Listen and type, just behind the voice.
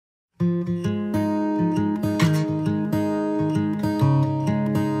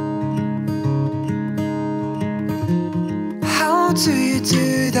do you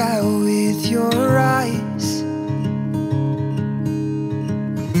do that with your eyes?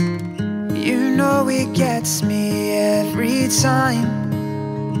 You know it gets me every time.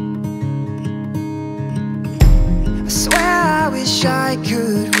 I swear I wish I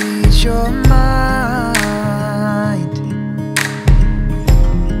could read your mind,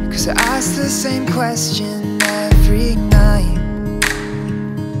 'cause I ask the same question every night.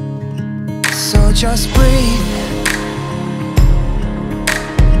 So just breathe.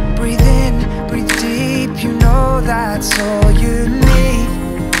 Breathe in, breathe deep, you know that's all you need.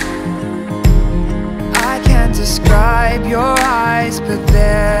 I can't describe your eyes, but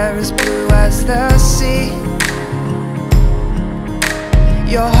they're as blue as the sea.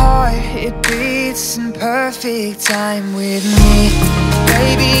 Your heart, it beats in perfect time with me.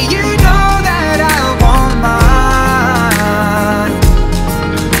 Baby, you know that I want mine.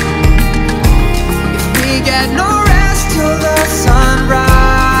 If we get no rest till the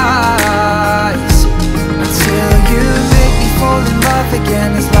sunrise, until you make me fall in love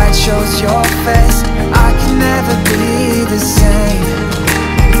again as light shows your face, I can never be the same.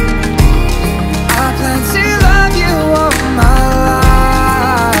 I plan to love you all my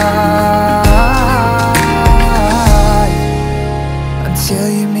life, until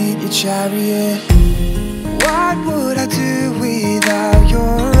you meet your chariot. What would I do without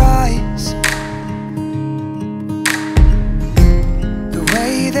your eyes? The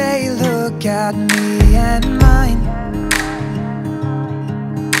way they look at me and mine.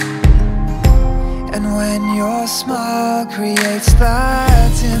 And when your smile creates that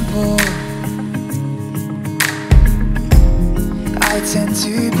dimple, I tend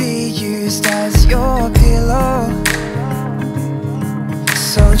to be used as your pillow.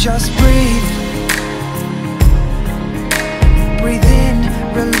 So just breathe. Breathe in,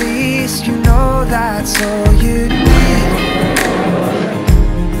 release, you know that's all you need.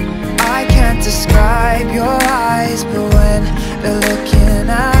 I can't describe your eyes, but when they're looking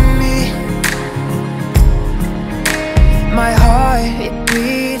at me, my heart, it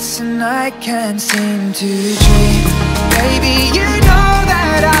beats and I can't seem to dream. Baby, you know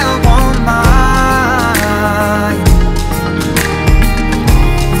that I want mine.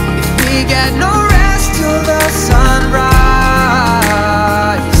 If we get no rest till the sunrise,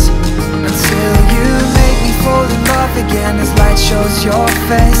 until you make me fall in love again as light shows your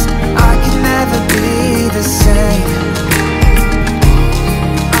face, I can never be the same.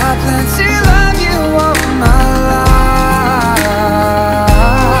 I plan to love you all my life,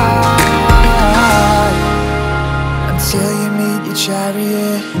 until you meet your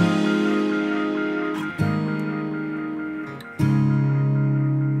chariot.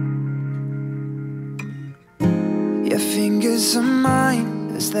 Your fingers are mine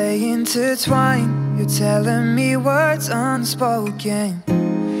as they intertwine. You're telling me words unspoken.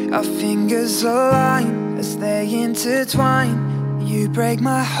 Our fingers align as they intertwine. You break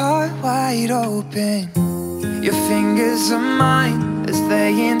my heart wide open. Your fingers are mine as they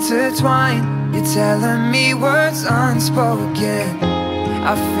intertwine. You're telling me words unspoken.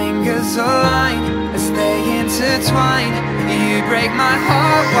 Our fingers align as they intertwine. You break my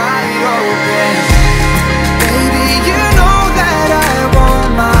heart wide open. Baby, you know